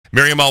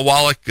Miriam L.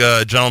 Wallach,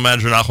 General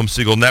Manager, Nachum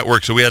Segal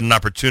Network. So we had an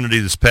opportunity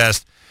this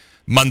past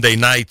Monday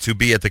night to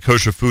be at the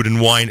Kosher Food and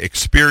Wine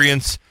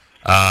Experience.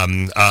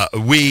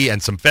 We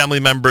and some family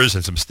members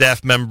and some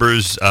staff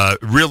members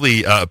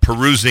really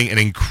perusing an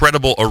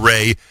incredible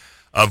array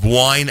of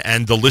wine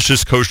and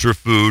delicious kosher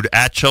food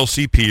at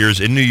Chelsea Piers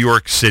in New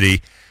York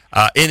City.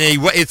 In a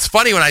way, it's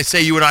funny when I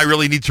say you and I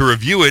really need to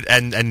review it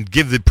and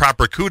give the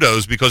proper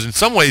kudos, because in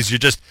some ways you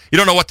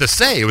don't know what to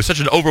say. It was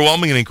such an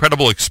overwhelming and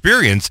incredible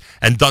experience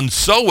and done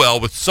so well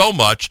with so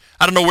much.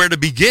 I don't know where to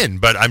begin,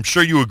 but I'm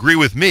sure you agree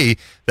with me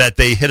that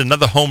they hit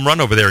another home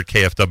run over there at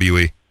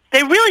KFWE.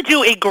 They really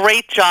do a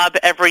great job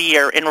every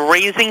year in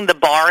raising the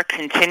bar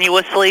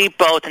continuously,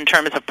 both in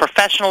terms of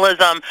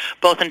professionalism,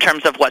 both in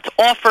terms of what's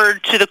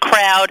offered to the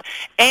crowd,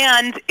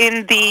 and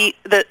in the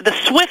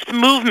swift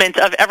movement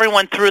of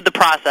everyone through the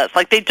process.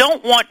 Like, they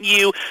don't want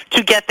you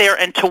to get there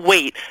and to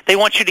wait. They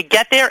want you to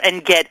get there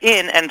and get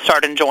in and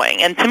start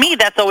enjoying. And to me,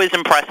 that's always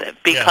impressive,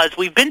 because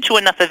we've been to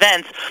enough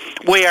events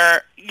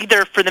where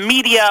either for the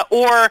media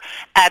or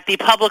at the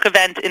public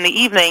event in the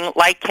evening,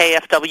 like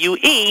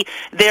KFWE,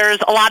 there's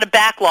a lot of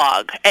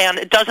backlog, and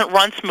it doesn't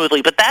run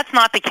smoothly. But that's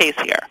not the case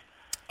here.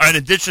 In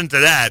addition to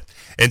that,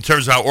 in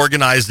terms of how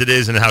organized it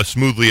is and how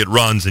smoothly it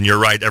runs, and you're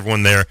right,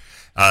 everyone there,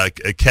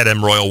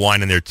 Kedem Royal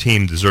Wine and their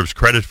team deserves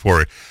credit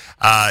for it.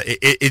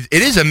 It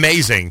is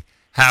amazing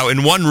how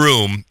in one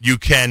room you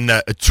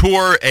can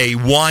tour a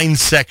wine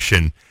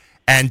section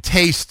and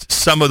taste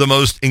some of the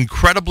most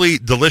incredibly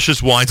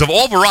delicious wines of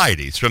all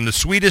varieties, from the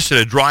sweetest to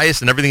the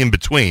driest and everything in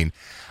between,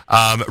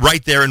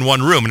 right there in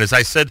one room. And as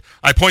I said,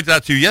 I pointed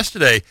out to you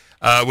yesterday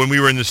when we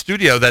were in the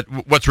studio that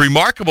what's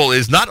remarkable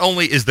is not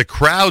only is the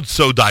crowd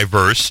so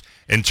diverse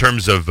in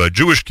terms of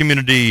Jewish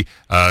community,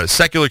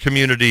 secular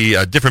community,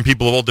 different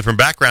people of all different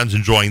backgrounds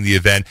enjoying the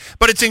event,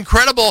 but it's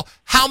incredible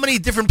how many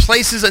different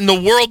places in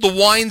the world the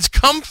wines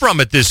come from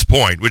at this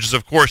point, which is,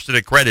 of course, to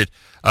the credit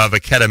of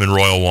Kedem and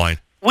Royal Wine.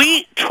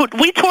 We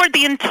toured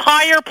the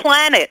entire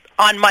planet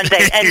on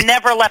Monday and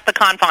never left the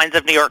confines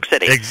of New York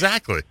City.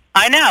 Exactly.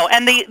 I know,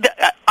 and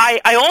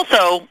I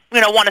also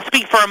want to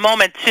speak for a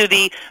moment to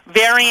the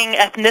varying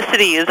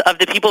ethnicities of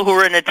the people who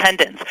were in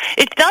attendance.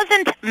 It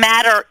doesn't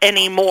matter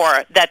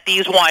anymore that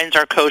these wines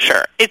are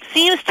kosher. It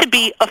seems to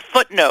be a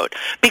footnote,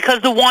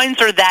 because the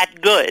wines are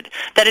that good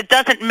that it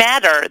doesn't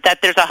matter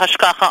that there's a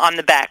hashkacha on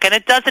the back, and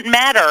it doesn't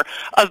matter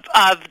of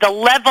the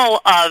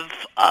level of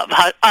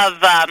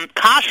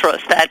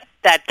kashrus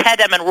that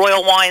Kedem and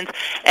Royal Wines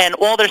and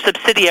all their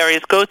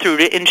subsidiaries go through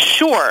to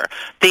ensure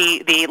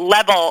the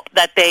level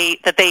that they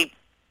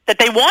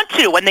want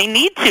to and they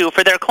need to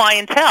for their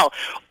clientele.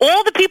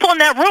 All the people in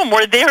that room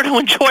were there to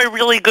enjoy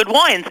really good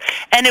wines,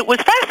 and it was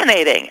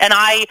fascinating. And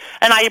I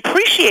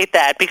appreciate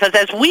that, because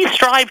as we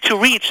strive to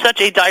reach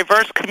such a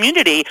diverse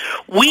community,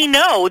 we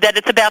know that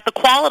it's about the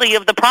quality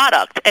of the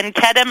product, and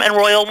Kedem and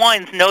Royal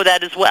Wines know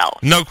that as well.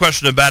 No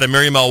question about it.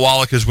 Miriam L.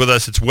 Wallach is with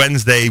us. It's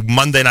Wednesday.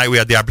 Monday night we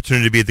had the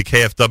opportunity to be at the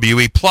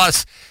KFWE.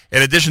 Plus,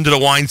 in addition to the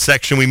wine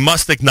section, we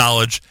must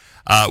acknowledge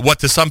what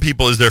to some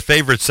people is their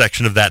favorite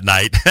section of that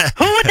night.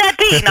 Who would that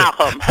be,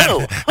 Nachum?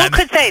 Who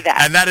could say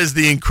that? And that is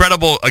the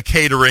incredible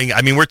catering.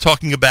 I mean, we're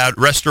talking about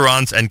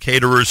restaurants and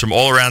caterers from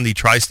all around the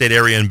tri-state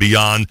area and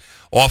beyond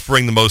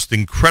offering the most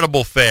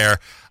incredible fare.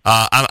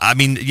 I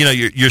mean,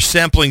 you're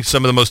sampling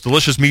some of the most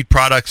delicious meat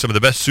products, some of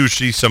the best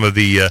sushi, some of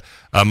the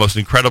most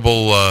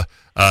incredible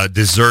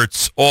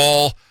desserts,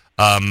 all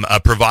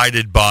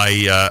provided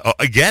by,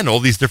 again, all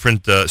these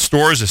different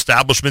stores,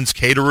 establishments,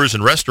 caterers,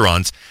 and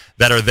restaurants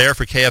that are there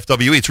for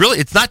KFWE.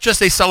 It's not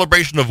just a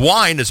celebration of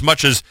wine as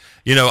much as,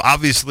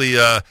 obviously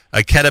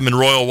Kedem and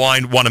Royal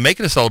Wine want to make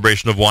it a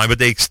celebration of wine, but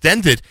they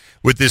extend it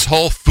with this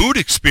whole food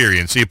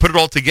experience. So you put it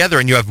all together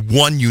and you have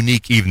one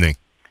unique evening.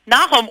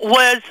 Nahum,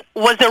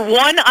 was there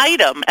one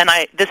item, and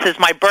this is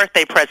my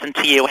birthday present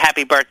to you,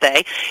 happy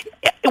birthday,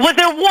 was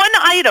there one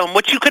item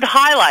which you could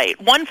highlight,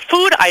 one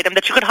food item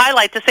that you could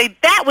highlight to say,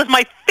 that was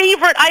my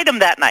favorite item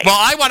that night? Well,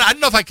 I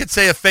don't know if I could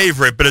say a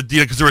favorite, but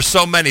because there were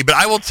so many, but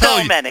I will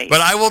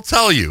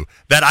tell you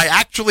that I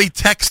actually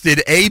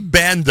texted Abe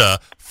Banda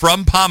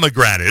from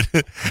Pomegranate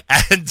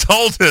and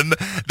told him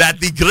that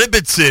the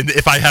Gribitzin,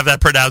 if I have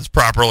that pronounced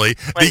properly,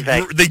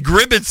 the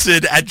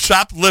Gribitzin and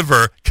chopped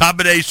liver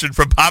combination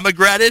from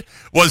Pomegranate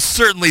was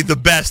certainly the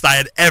best I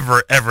had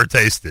ever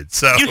tasted.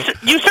 So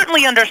you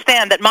certainly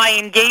understand that my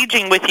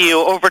engaging with you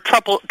over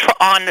truffled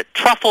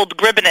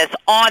Gribinus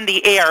on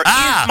the air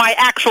is my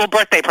actual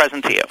birthday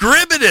present to you.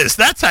 Gribinus,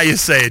 that's how you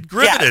say it.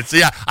 Gribinus. Yes.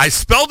 Yeah, I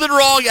spelled it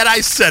wrong and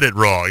I said it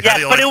wrong.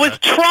 Yes, but it was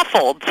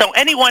truffled. So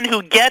anyone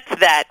who gets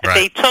that,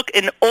 they took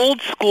an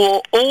old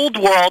school, old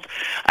world,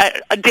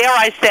 dare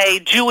I say,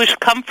 Jewish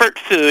comfort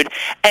food,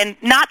 and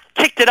not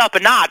kicked it up a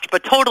notch,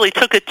 but totally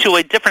took it to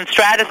a different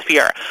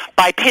stratosphere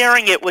by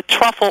pairing it with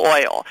truffle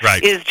oil.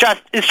 Right. is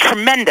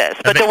tremendous.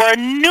 But there were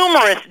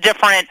numerous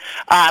different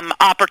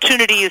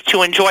opportunities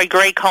to enjoy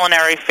great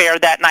culinary fare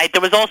that night.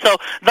 There was also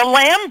the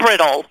lamb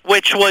brittle,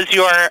 which was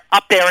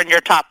up there in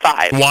your top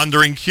 5.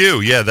 Wandering Q,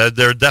 yeah,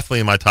 they're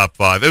definitely in my top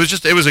 5.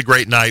 It was a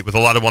great night with a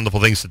lot of wonderful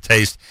things to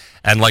taste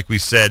And like we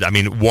said, I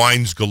mean,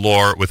 wines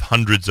galore with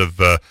hundreds of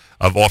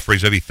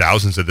offerings, maybe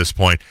thousands at this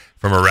point,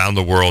 from around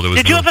the world.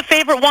 Did you have a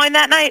favorite wine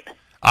that night?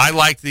 I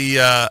like the,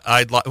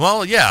 I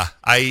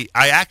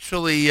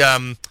actually,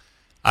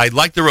 I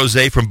like the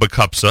rosé from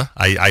Bacupsa.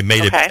 I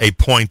made a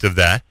point of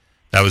that.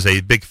 That was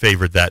a big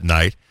favorite that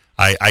night.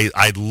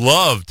 I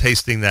love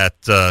tasting that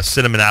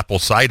cinnamon apple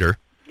cider.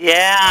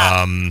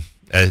 Yeah.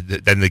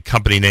 Then the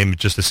company name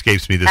just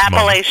escapes me this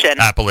Appellation. moment.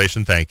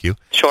 Appellation, thank you.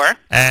 Sure.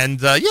 And,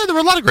 there were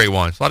a lot of great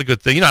wines, a lot of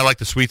good things. I like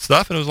the sweet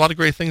stuff, and there was a lot of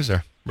great things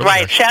there. Really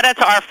right. nice. Shout out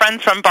to our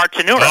friends from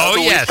Bartenura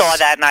who we saw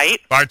that night.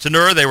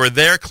 Bartenura, they were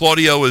there.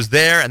 Claudio was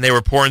there, and they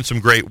were pouring some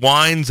great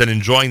wines and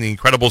enjoying the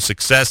incredible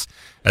success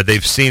that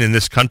they've seen in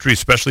this country,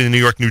 especially in the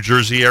New York, New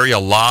Jersey area. A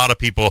lot of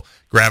people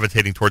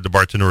gravitating toward the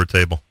Bartenura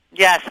table.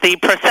 Yes, the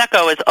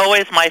Prosecco is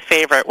always my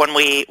favorite when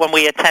we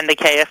attend the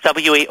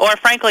KFWE, or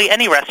frankly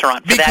any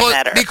restaurant for that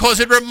matter. Because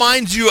it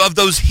reminds you of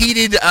those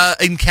heated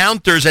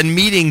encounters and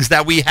meetings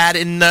that we had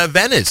in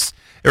Venice.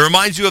 It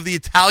reminds you of the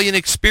Italian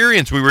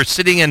experience. We were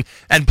sitting and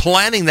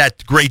planning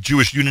that great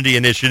Jewish Unity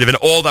Initiative, and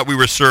all that we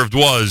were served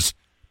was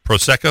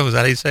Prosecco. Is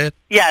that how you say it?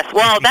 Yes.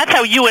 Well, that's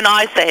how you and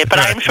I say it, but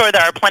I'm sure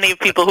there are plenty of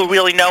people who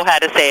really know how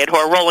to say it who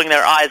are rolling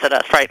their eyes at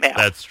us right now.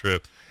 That's true.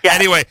 Yes.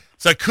 Anyway,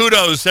 so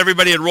kudos to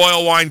everybody at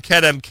Royal Wine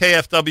Kedem.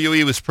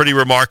 KFWE was pretty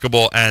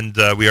remarkable, and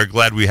we are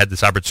glad we had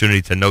this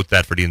opportunity to note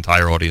that for the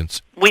entire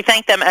audience. We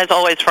thank them, as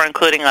always, for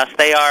including us.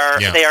 They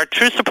are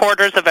true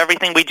supporters of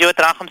everything we do at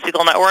the Nachum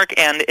Segal Network,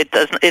 and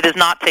it is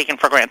not taken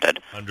for granted.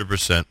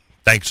 100%.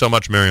 Thanks so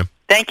much, Miriam.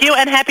 Thank you,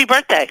 and happy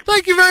birthday.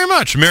 Thank you very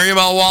much. Miriam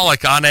L.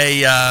 Wallach on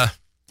a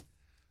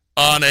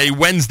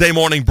Wednesday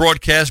morning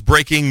broadcast,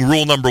 breaking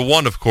rule number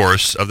 1, of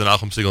course, of the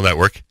Nachum Segal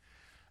Network,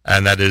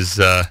 and that is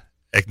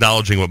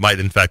acknowledging what might,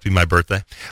 in fact, be my birthday.